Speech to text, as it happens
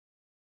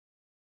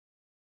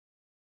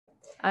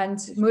And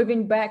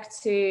moving back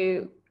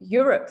to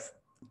Europe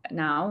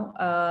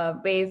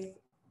now, with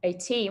a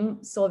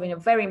team solving a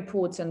very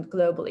important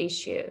global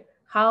issue,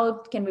 how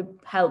can we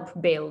help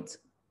build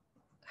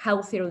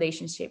healthy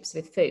relationships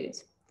with food?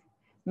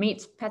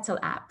 Meet Petal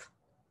app.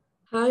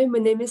 Hi, my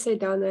name is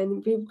Aidana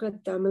and we've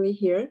got Damali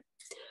here.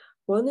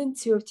 1 in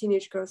 2 of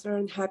teenage girls are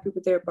unhappy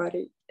with their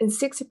body, and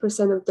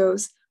 60% of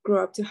those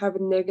grow up to have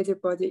a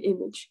negative body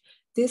image.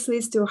 This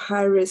leads to a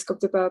high risk of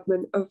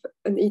development of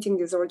an eating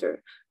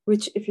disorder,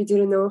 which, if you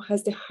didn't know,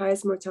 has the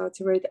highest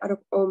mortality rate out of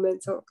all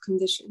mental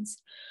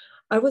conditions.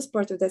 I was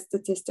part of that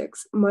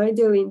statistics. My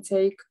daily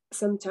intake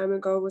some time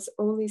ago was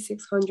only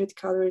 600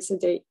 calories a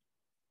day.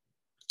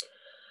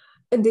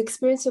 And the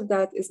experience of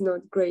that is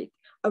not great.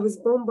 I was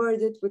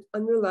bombarded with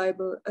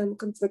unreliable and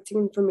conflicting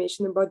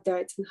information about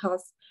diet and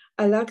health.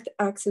 I lacked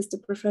access to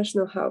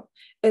professional help,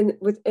 and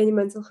with any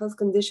mental health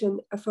condition,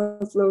 I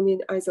felt lonely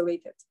and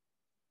isolated.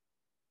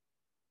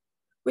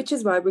 Which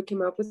is why we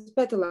came up with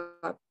Petal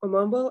app, a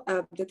mobile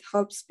app that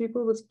helps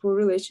people with poor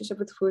relationship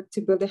with food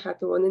to build a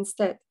happy one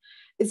instead.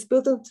 It's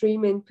built on 3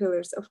 main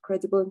pillars of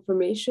credible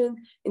information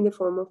in the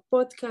form of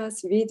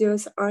podcasts,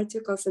 videos,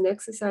 articles, and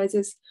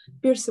exercises,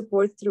 peer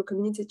support through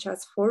community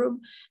chats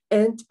forum,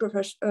 and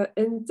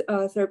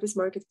therapist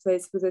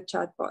marketplace with a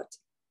chatbot.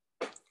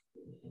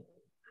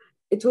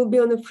 It will be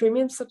on a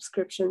premium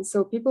subscription,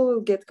 so people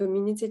will get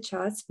community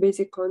chats,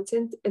 basic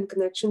content, and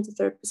connection to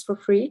therapists for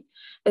free,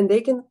 and they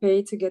can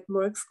pay to get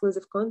more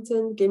exclusive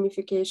content,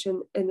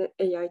 gamification, and an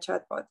AI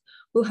chatbot.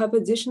 We'll have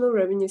additional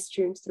revenue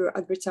streams through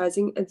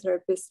advertising and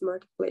therapist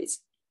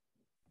marketplace.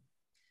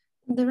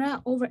 There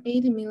are over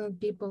 80 million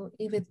people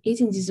with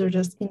eating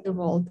disorders in the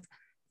world,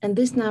 and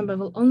this number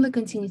will only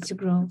continue to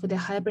grow with a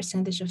high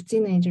percentage of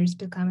teenagers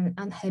becoming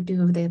unhappy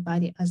with their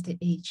body as they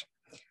age.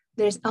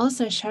 There's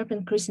also a sharp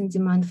increase in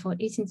demand for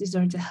eating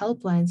disorder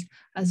helplines,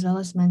 as well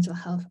as mental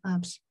health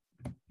apps.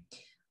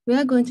 We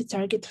are going to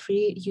target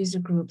 3 user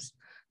groups.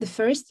 The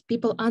first,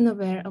 people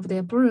unaware of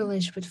their poor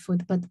relationship with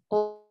food, but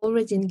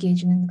already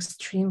engaging in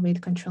extreme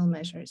weight control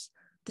measures.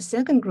 The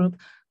second group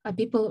are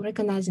people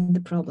recognizing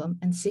the problem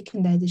and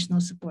seeking the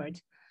additional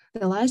support.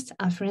 The last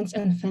are friends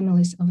and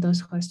families of those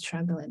who are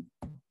struggling.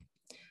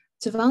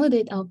 To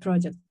validate our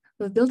product,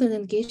 we've built an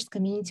engaged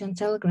community on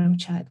Telegram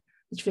chat,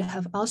 which we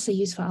have also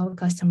used for our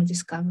customer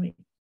discovery.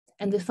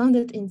 And we found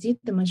that indeed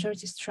the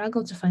majority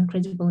struggle to find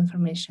credible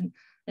information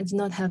and do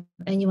not have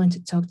anyone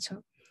to talk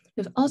to.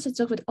 We've also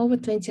talked with over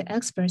 20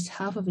 experts,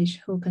 half of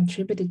which who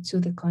contributed to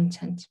the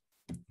content.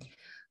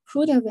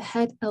 Further, we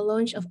had a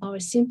launch of our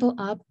simple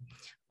app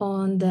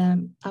on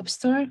the App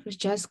Store with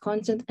just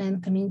content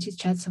and community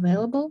chats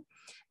available.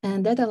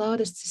 And that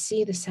allowed us to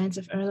see the signs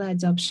of early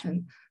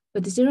adoption.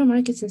 With 0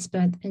 marketing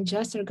spend and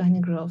just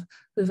organic growth,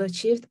 we've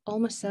achieved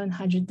almost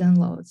 700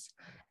 downloads.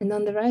 And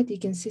on the right, you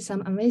can see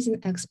some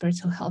amazing experts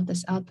who helped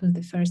us out with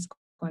the first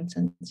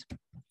content.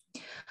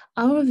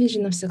 Our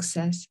vision of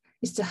success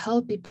is to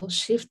help people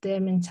shift their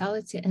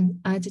mentality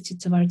and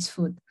attitude towards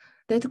food.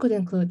 That could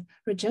include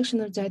rejection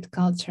of diet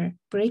culture,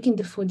 breaking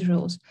the food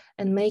rules,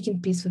 and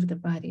making peace with the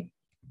body.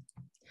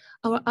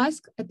 Our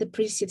ask at the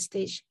pre-seed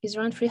stage is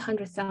around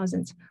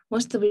 300,000,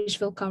 most of which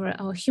will cover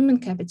our human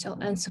capital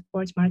and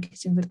support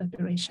marketing with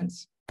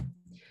operations.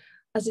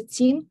 As a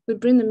team, we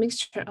bring a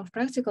mixture of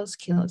practical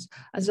skills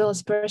as well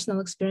as personal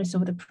experience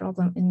of the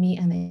problem in me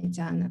and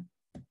Aidana.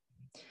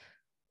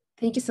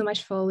 Thank you so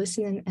much for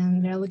listening,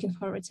 and we are looking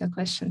forward to your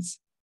questions.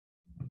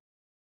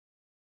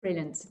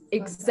 Brilliant.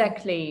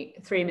 Exactly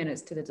 3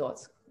 minutes to the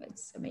dot.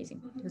 That's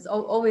amazing. It's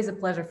always a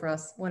pleasure for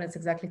us when it's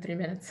exactly 3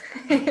 minutes.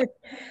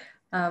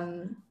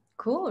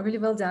 Cool, really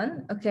well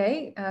done.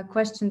 Okay,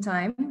 question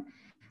time.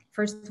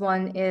 First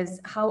one is,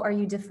 how are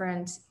you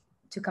different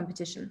to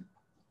competition?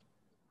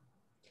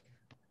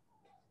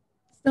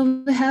 So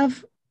we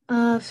have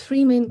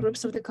 3 main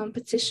groups of the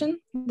competition.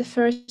 The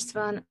first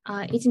one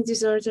are eating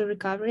disorder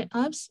recovery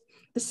apps.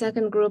 The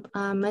second group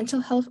are mental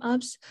health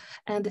apps.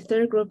 And the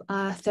third group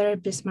are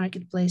therapist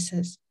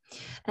marketplaces.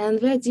 And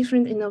we are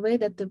different in a way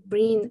that they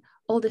bring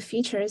all the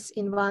features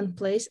in one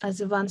place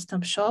as a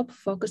one-stop shop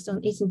focused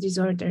on eating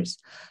disorders.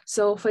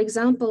 So for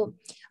example,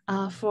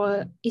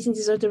 for eating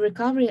disorder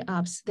recovery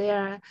apps, they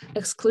are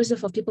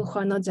exclusive for people who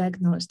are not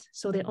diagnosed.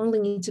 So they only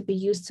need to be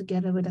used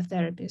together with a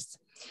therapist.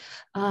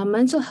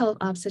 Mental health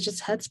apps such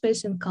as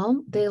Headspace and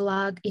Calm, they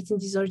lack eating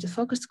disorder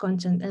focused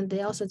content, and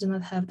they also do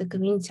not have the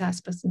community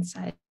aspects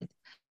inside.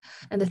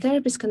 And the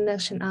Therapist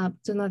Connection app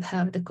do not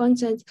have the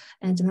content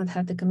and do not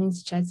have the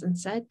community chats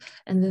inside,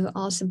 and we will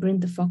also bring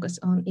the focus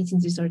on eating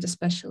disorder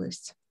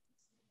specialists.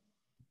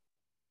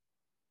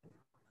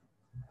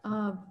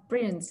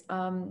 Brilliant.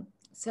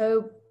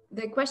 So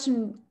the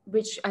question,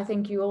 which I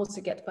think you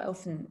also get quite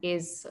often,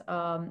 is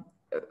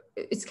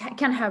it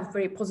can have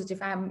very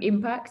positive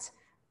impact,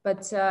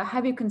 but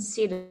have you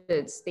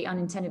considered the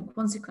unintended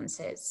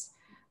consequences?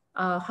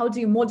 How do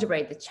you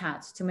moderate the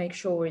chat to make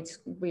sure it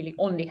really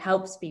only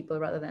helps people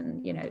rather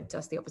than,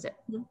 does the opposite?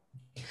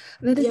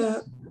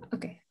 Yeah.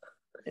 Okay.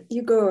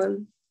 You go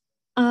on.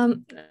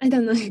 I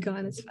don't know. You go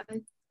on. It's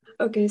fine.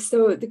 Okay,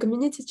 so the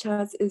community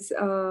chats is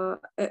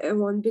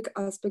one big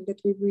aspect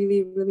that we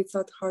really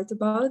thought hard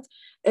about,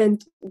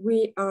 and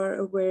we are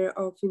aware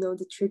of, you know,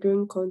 the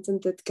triggering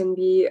content that can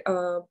be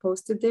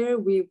posted there.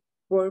 We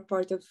were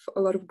part of a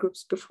lot of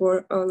groups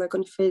before, like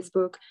on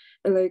Facebook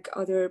and like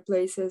other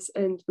places,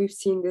 and we've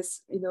seen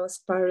this, you know,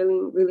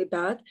 spiraling really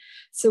bad.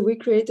 So we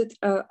created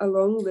a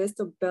long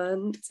list of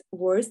banned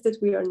words that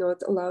we are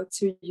not allowed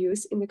to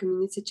use in the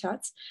community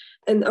chats,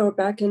 and our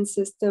backend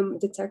system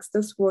detects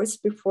those words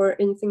before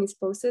anything is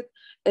posted.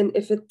 And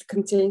if it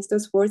contains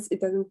those words,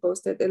 it doesn't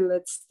post it and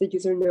lets the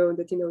user know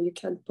that, you know, you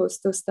can't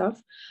post those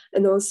stuff.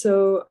 And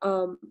also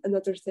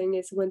another thing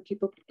is when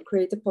people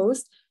create a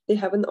post, they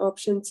have an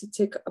option to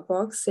tick a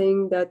box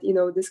saying that, you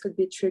know, this could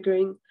be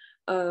triggering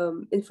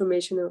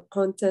information or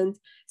content.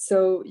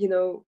 So, you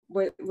know,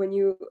 when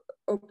you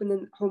open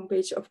a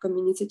homepage of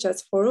community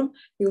chats forum,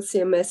 you'll see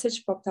a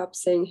message popped up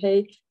saying,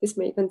 hey, this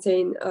may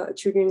contain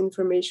triggering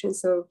information.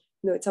 So,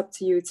 you know, it's up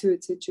to you to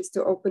choose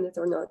to open it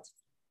or not.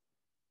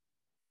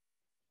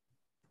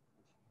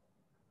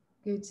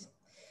 Good.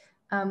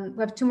 We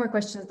have two more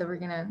questions that we're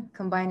going to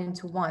combine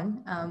into one.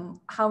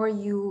 How are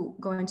you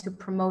going to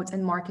promote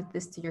and market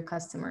this to your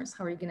customers?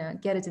 How are you going to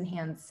get it in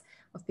hands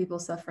of people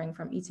suffering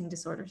from eating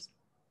disorders?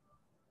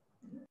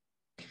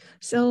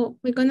 So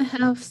we're going to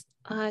have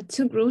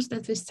two groups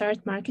that we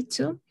start market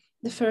to.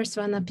 The first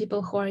one are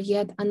people who are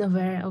yet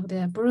unaware of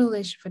the poor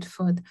relationship with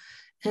food.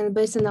 And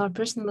based on our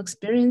personal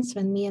experience,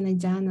 when me and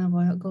Diana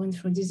were going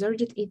through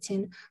disordered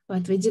eating,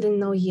 but we didn't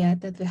know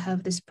yet that we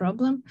have this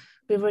problem,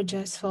 we were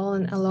just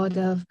following a lot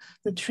of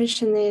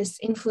nutritionists,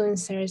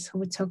 influencers who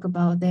would talk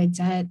about their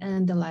diet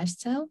and the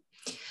lifestyle.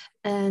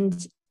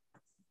 And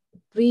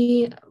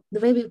the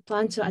way we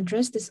plan to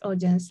address this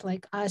audience,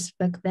 like us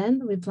back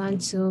then, we plan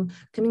to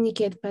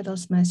communicate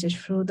Petal's message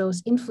through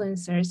those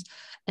influencers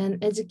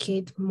and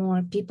educate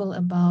more people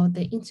about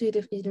the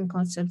intuitive eating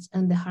concepts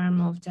and the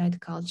harm of diet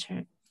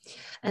culture.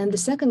 And the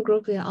second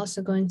group we are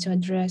also going to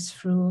address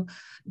through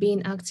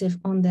being active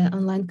on the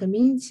online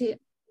community,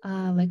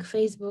 like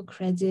Facebook,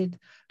 Reddit,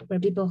 where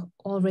people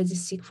already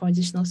seek for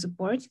additional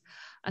support,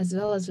 as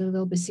well as we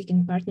will be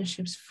seeking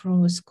partnerships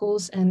through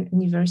schools and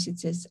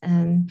universities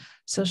and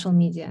social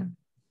media.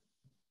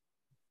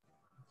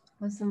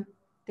 Awesome.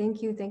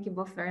 Thank you. Thank you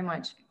both very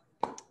much.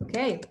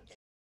 Okay.